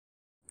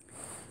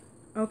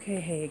Okay,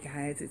 hey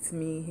guys, it's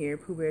me here,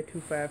 Pooh Bear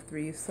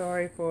 253.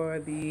 Sorry for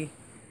the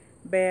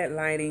bad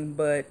lighting,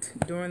 but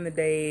during the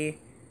day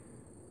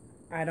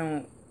I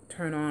don't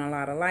turn on a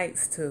lot of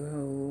lights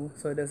so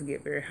it doesn't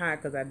get very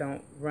hot because I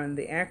don't run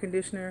the air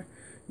conditioner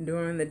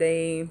during the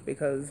day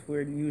because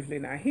we're usually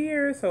not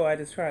here. So I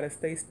just try to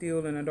stay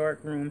still in a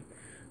dark room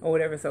or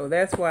whatever. So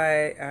that's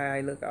why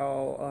I look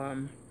all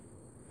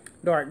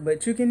dark,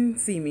 but you can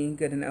see me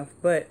good enough.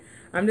 But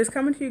I'm just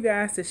coming to you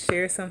guys to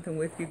share something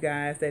with you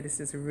guys that is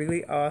just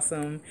really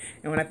awesome.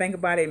 And when I think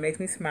about it, it makes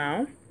me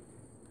smile.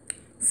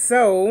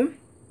 So,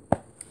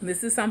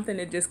 this is something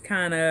that just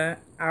kind of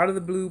out of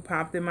the blue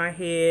popped in my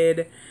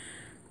head.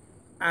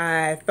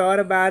 I thought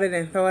about it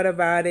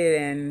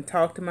and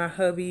talked to my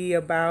hubby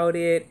about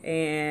it.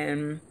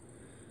 And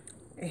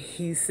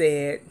he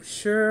said,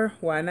 sure,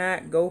 why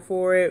not? Go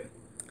for it.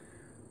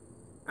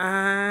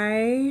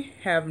 I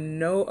have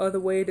no other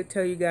way to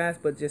tell you guys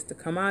but just to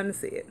come out and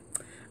say it.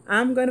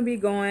 I'm gonna be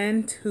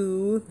going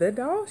to the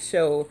doll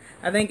show.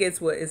 I think it's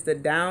the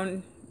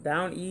down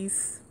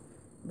east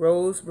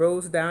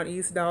Rose Down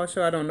East doll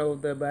show. I don't know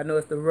but I know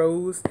it's the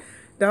Rose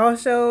doll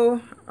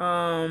show.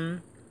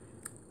 From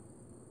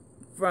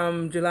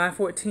July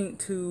 14th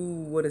to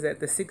what is that,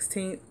 the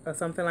 16th or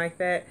something like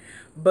that.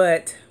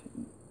 But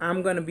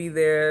I'm gonna be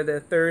there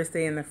the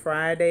Thursday and the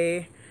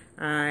Friday.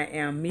 I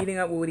am meeting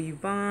up with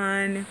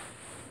Yvonne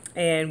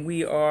and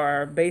we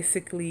are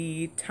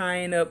basically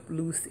tying up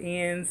loose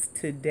ends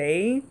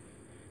today.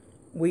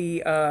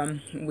 We've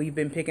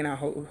been picking out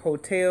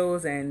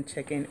hotels and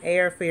checking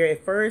airfare.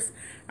 At first,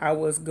 I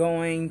was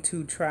going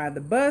to try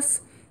the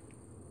bus,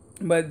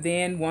 but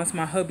then once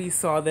my hubby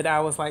saw that I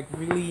was like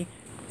really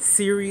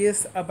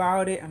serious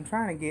about it, I'm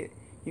trying to get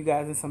you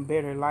guys in some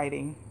better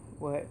lighting,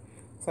 so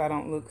I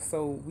don't look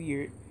so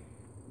weird.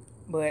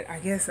 But I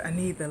guess I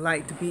need the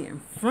light to be in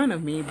front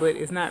of me, but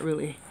it's not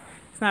really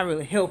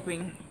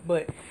helping.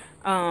 But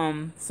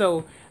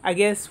so I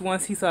guess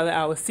once he saw that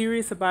I was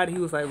serious about it, he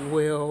was like,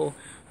 well,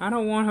 I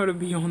don't want her to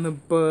be on the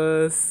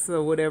bus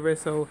or whatever.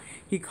 So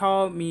he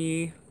called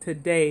me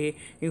today.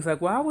 He was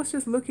like, well, I was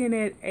just looking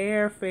at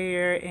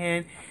airfare,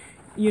 and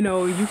you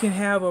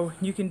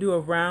can do a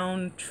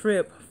round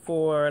trip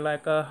for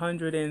like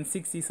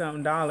 $160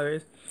 something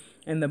dollars,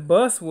 and the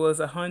bus was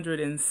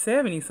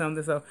 170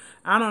 something. So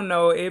I don't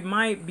know, it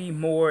might be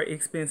more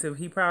expensive.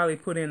 He probably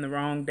put in the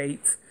wrong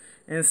dates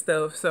and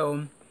stuff.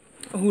 So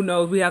who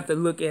knows? We have to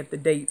look at the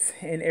dates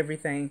and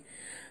everything.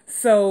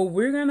 So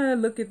we're gonna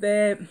look at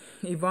that.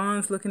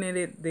 Yvonne's looking at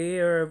it. They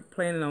are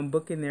planning on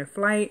booking their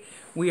flight.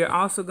 We're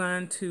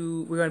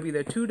gonna be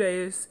there 2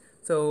 days.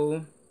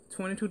 So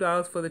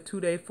 $22 for the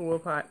 2-day floor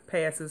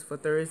passes for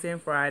Thursday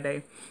and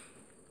Friday.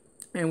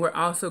 And we're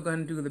also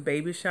going to do the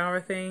baby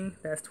shower thing.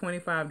 That's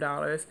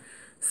 $25.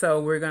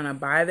 So we're going to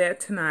buy that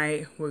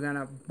tonight. We're going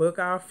to book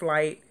our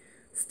flight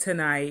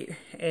tonight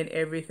and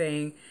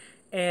everything.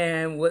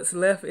 And what's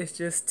left is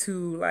just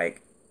to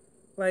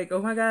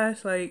oh my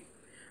gosh, like,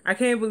 I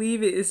can't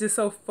believe it. It's just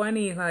so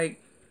funny. Like,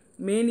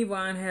 me and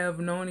Yvonne have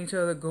known each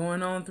other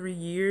going on 3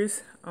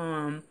 years.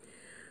 And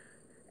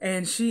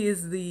she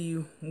is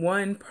the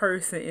one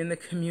person in the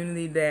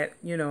community that,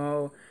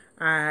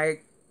 I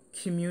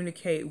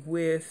communicate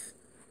with,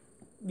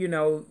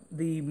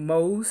 the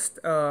most.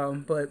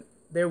 But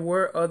there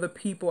were other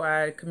people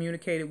I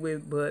communicated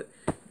with, but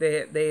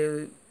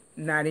they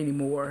not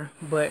anymore.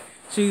 But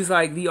she's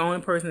like the only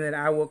person that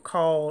I will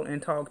call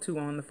and talk to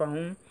on the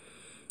phone.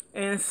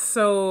 And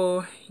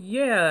so,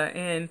 yeah,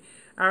 and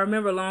I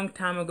remember a long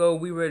time ago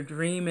we were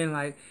dreaming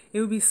like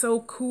it would be so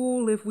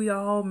cool if we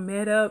all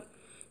met up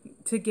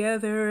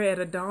together at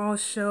a doll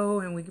show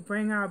and we could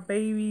bring our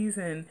babies,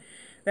 and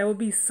that would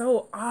be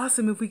so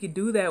awesome if we could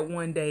do that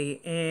one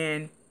day.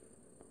 And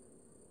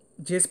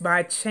just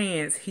by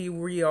chance,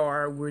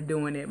 we're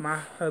doing it.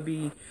 My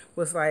hubby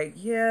was like,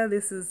 yeah,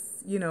 this is,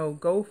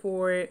 go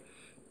for it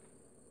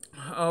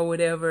or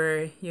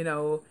whatever.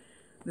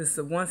 This is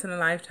a once in a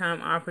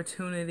lifetime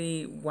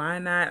opportunity. Why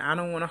not? I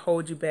don't want to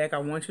hold you back. I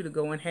want you to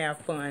go and have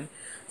fun.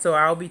 So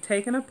I'll be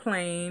taking a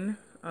plane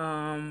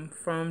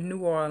from New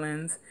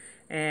Orleans,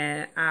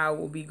 and I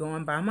will be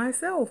going by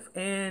myself.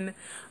 And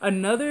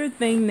another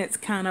thing that's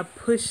kind of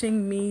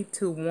pushing me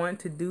to want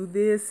to do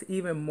this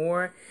even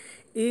more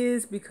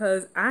is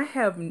because I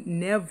have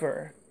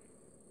never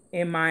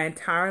in my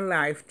entire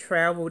life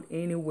traveled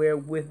anywhere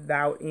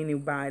without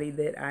anybody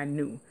that I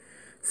knew.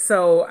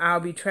 So I'll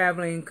be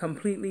traveling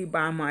completely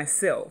by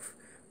myself.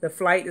 The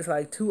flight is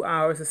like 2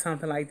 hours or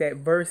something like that,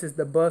 versus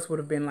the bus would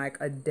have been like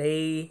a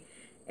day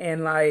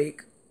and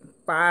like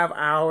 5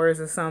 hours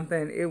or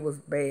something. It was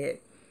bad.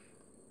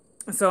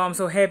 So I'm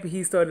so happy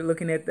he started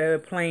looking at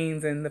the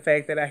planes and the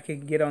fact that I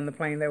could get on the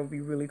plane. That would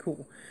be really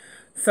cool.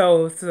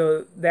 So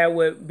that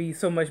would be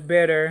so much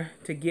better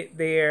to get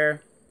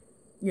there,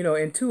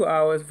 in 2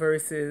 hours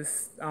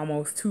versus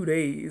almost 2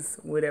 days,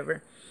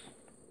 whatever.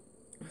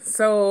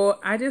 So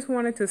I just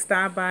wanted to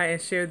stop by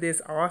and share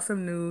this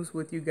awesome news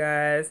with you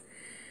guys.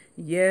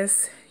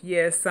 Yes,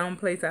 yes,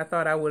 someplace I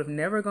thought I would have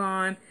never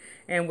gone,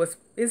 and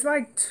it's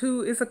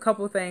a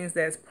couple things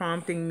that's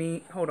prompting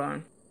me. Hold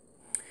on.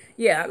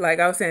 yeah, like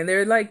I was saying,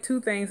 there are like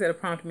two things that have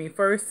prompted me.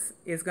 First,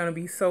 it's gonna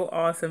be so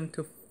awesome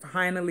to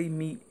finally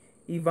meet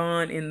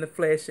Yvonne in the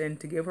flesh and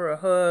to give her a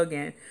hug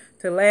and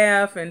to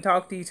laugh and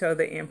talk to each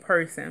other in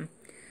person.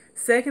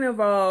 Second of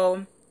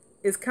all,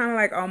 it's kind of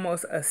like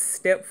almost a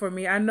step for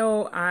me. I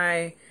know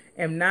I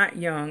am not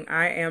young.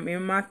 I am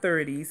in my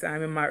 30s.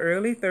 I'm in my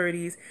early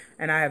 30s,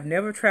 and I have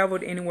never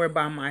traveled anywhere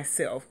by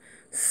myself.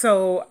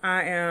 So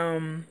I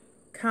am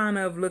kind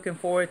of looking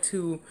forward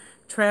to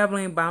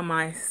traveling by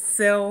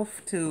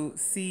myself to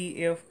see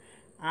if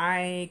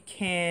I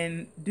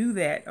can do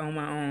that on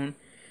my own.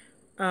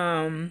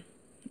 Um,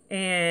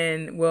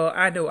 and well,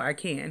 I know I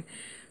can.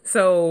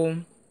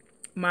 So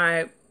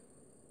my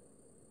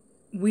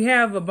we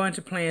have a bunch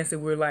of plans that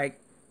we're like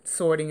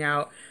sorting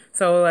out.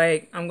 So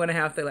like I'm gonna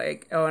have to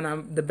like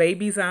and the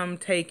babies I'm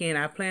taking.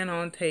 I plan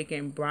on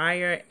taking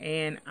Briar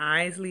and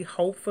Isley.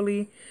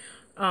 Hopefully,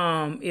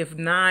 if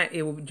not,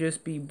 it will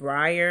just be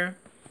Briar.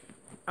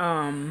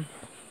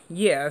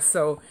 Yeah.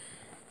 So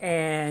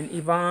and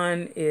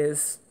Yvonne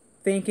is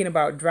thinking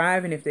about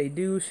driving. If they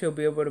do, she'll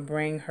be able to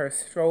bring her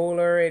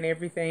stroller and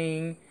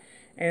everything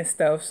and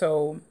stuff.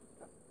 So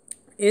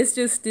it's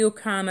just still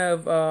kind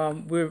of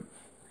we're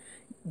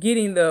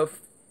getting the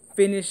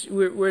finish.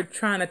 We're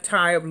trying to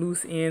tie up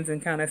loose ends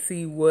and kind of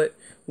see what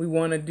we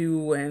want to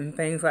do and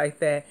things like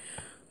that.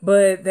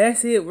 But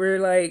that's it. We're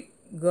like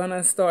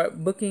gonna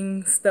start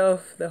booking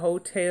stuff, the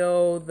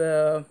hotel,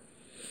 the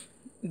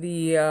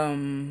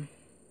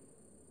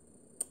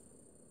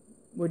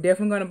we're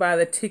definitely gonna buy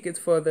the tickets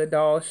for the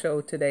doll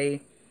show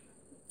today,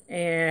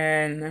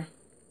 and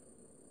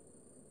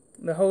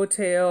the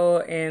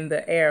hotel and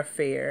the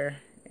airfare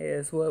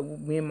is what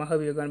me and my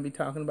hubby are going to be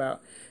talking about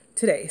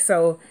today.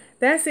 So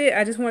that's it.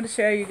 I just wanted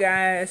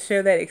to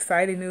share that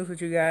exciting news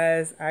with you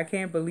guys. I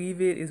can't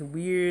believe it. It's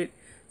weird.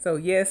 So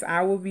yes,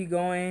 I will be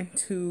going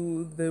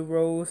to the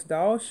Rose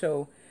Doll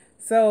Show.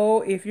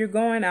 So if you're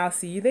going, I'll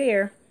see you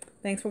there.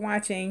 Thanks for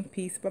watching.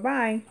 Peace.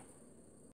 Bye-bye.